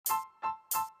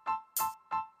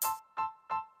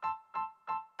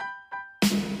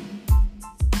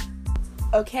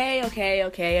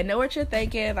Okay. I know what you're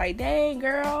thinking. Like, dang,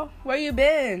 girl, where you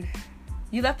been?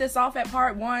 You left us off at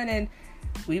part 1, and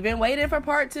we've been waiting for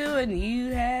part 2, and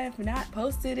you have not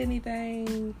posted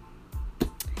anything.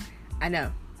 I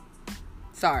know.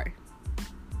 Sorry.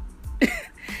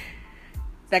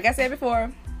 Like I said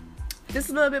before, this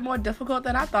is a little bit more difficult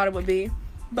than I thought it would be.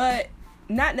 But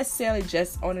not necessarily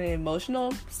just on an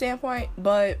emotional standpoint,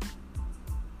 but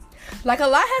like a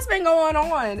lot has been going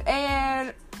on,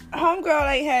 and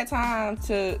homegirl ain't had time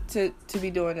to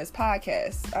be doing this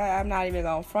podcast. I'm not even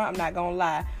gonna front. I'm not gonna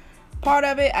lie. Part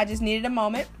of it, I just needed a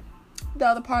moment. The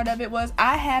other part of it was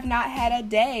I have not had a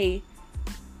day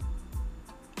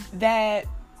that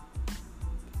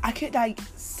I could like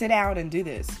sit down and do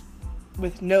this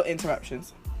with no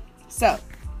interruptions. So,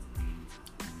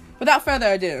 without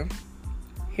further ado,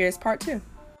 here's part 2.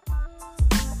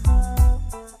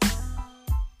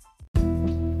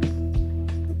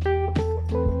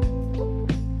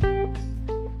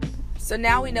 So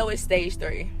now we know it's stage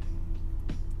 3.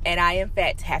 And I, in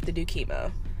fact, have to do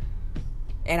chemo.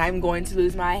 And I'm going to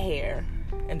lose my hair.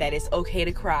 And that it's okay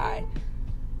to cry.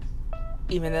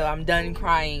 Even though I'm done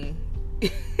crying.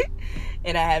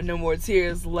 And I have no more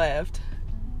tears left.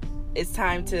 It's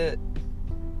time to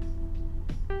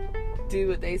do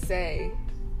what they say.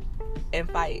 And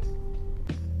fight.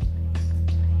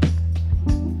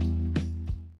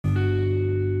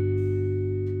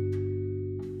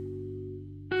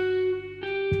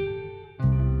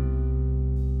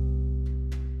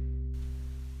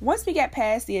 Once we get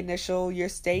past the initial, you're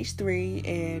stage 3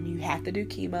 and you have to do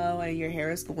chemo and your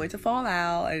hair is going to fall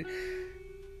out and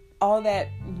all that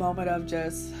moment of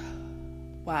just,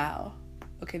 wow,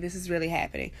 okay, this is really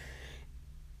happening.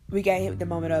 We got hit with the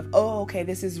moment of, oh, okay,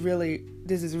 this is really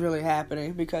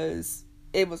happening, because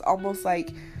it was almost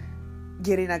like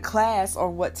getting a class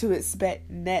on what to expect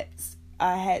next.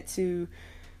 I had to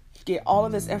get all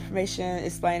of this information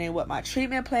explaining what my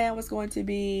treatment plan was going to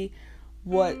be,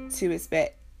 what to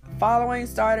expect following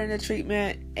starting the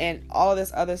treatment, and all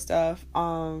this other stuff.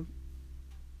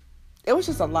 It was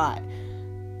just a lot.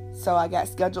 So I got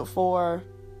scheduled for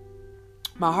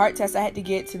my heart test I had to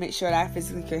get to make sure that I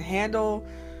physically could handle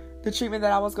the treatment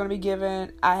that I was going to be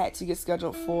given. I had to get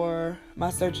scheduled for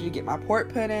my surgery to get my port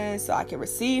put in so I could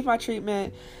receive my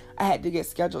treatment. I had to get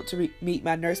scheduled to meet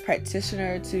my nurse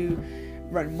practitioner to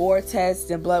run more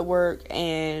tests and blood work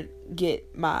and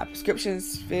get my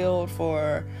prescriptions filled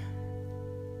for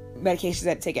medications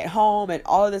that I take at home and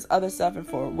all of this other stuff, and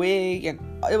for a wig, and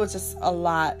it was just a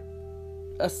lot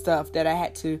of stuff that I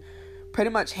had to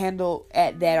pretty much handle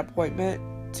at that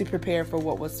appointment to prepare for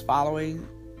what was following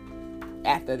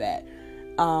after that.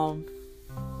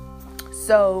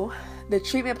 So the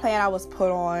treatment plan I was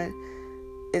put on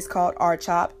is called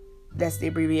RCHOP. That's the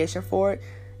abbreviation for it.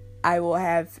 I will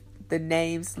have the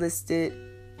names listed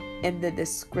in the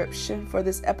description for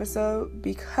this episode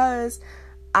because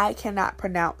I cannot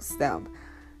pronounce them.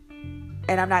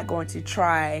 And I'm not going to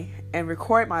try and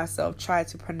record myself try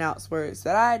to pronounce words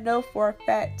that I know for a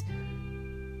fact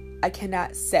I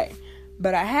cannot say.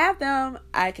 But I have them.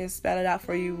 I can spell it out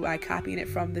for you by copying it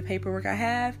from the paperwork I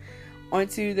have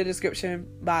onto the description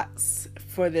box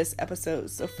for this episode.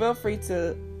 So feel free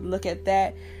to look at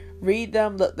that, read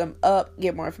them, look them up,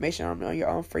 get more information on your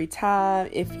own free time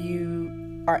if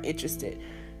you are interested.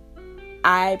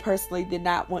 I personally did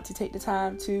not want to take the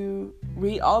time to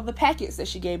read all the packets that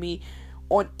she gave me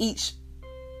on each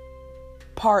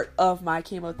part of my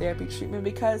chemotherapy treatment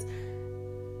because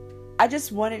I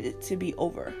just wanted it to be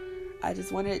over. I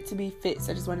just wanted it to be fixed.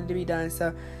 I just wanted it to be done.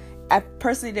 So I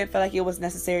personally didn't feel like it was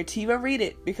necessary to even read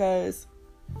it because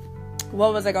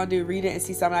what was I going to do? Read it and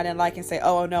see something I didn't like and say,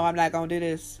 oh no, I'm not going to do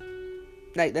this.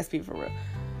 Like, let's be for real.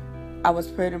 I was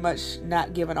pretty much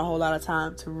not given a whole lot of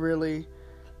time to really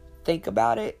think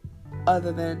about it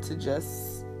other than to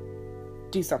just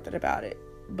do something about it.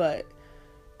 But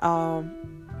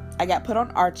I got put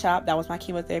on RCHOP. That was my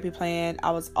chemotherapy plan.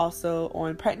 I was also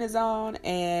on prednisone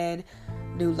and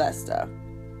Neulasta,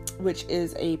 which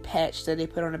is a patch that they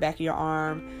put on the back of your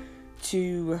arm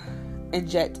to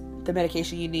inject the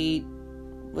medication you need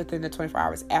within the 24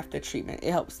 hours after treatment.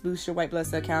 It helps boost your white blood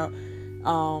cell count.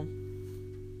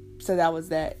 So that was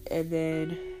that. And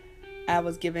then I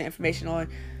was given information on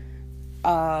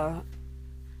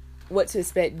what to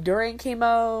expect during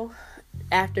chemo,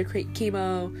 after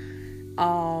chemo,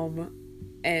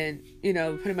 and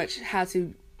pretty much how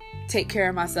to take care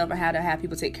of myself and how to have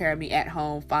people take care of me at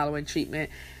home following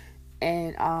treatment,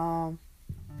 and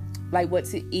like what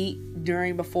to eat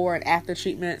during, before, and after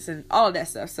treatments and all of that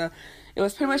stuff. So it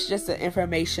was pretty much just an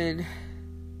information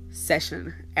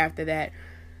session after that.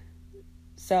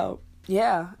 So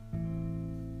yeah,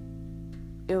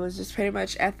 it was just pretty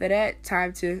much after that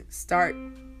time to start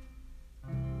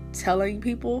telling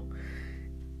people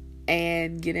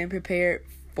and getting prepared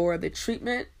for the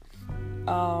treatment.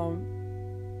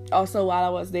 Also, while I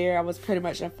was there, I was pretty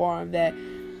much informed that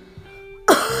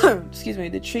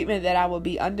the treatment that I would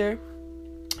be under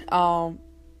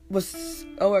was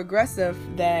so aggressive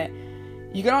that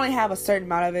you can only have a certain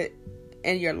amount of it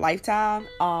in your lifetime.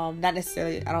 Not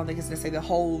necessarily, I don't think it's necessarily the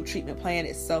whole treatment plan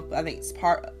itself, but I think it's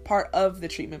part of the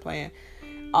treatment plan.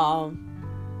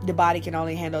 The body can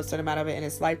only handle a certain amount of it in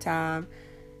its lifetime.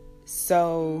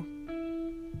 So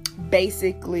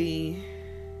basically,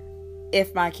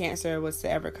 if my cancer was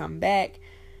to ever come back,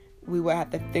 we would have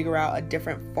to figure out a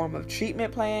different form of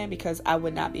treatment plan, because I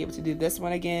would not be able to do this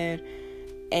one again.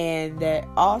 And that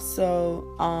also,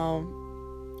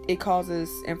 it causes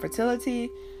infertility,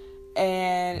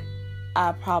 and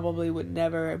I probably would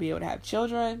never be able to have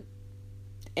children.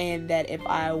 And that if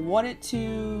I wanted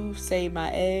to save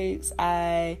my eggs,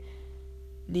 I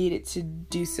needed to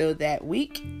do so that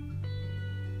week.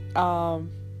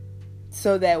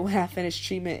 So that when I finish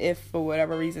treatment, if for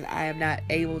whatever reason I am not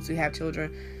able to have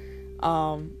children,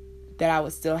 that I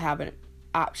would still have an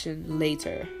option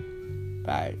later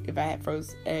if I had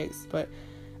frozen eggs. But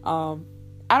I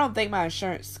don't think my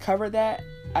insurance covered that.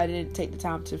 I didn't take the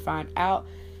time to find out,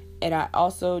 and I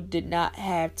also did not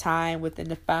have time within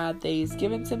the 5 days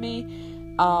given to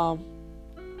me.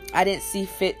 I didn't see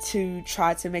fit to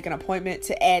try to make an appointment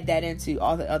to add that into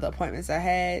all the other appointments I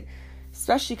had,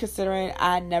 especially considering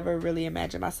I never really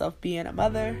imagined myself being a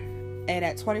mother. And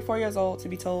at 24 years old, to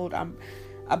be told I'm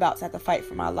about to have to fight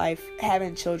for my life,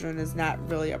 having children is not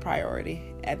really a priority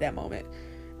at that moment.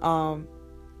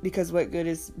 Because what good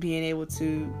is being able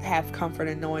to have comfort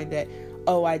in knowing that,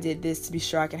 oh, I did this to be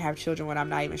sure I can have children when I'm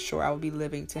not even sure I will be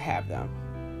living to have them.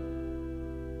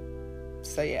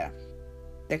 So yeah,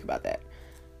 think about that.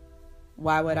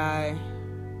 Why would I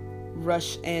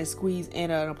rush and squeeze in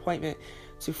an appointment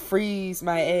to freeze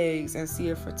my eggs and see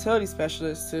a fertility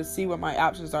specialist to see what my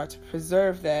options are to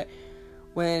preserve that,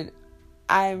 when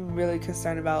I'm really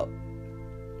concerned about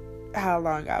how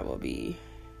long I will be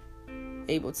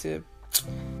able to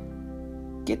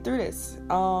get through this.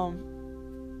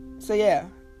 So yeah,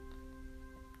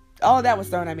 all of that was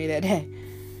thrown at me that day.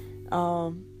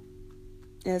 And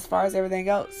as far as everything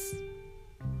else,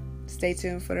 stay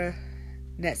tuned for the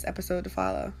next episode to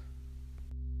follow.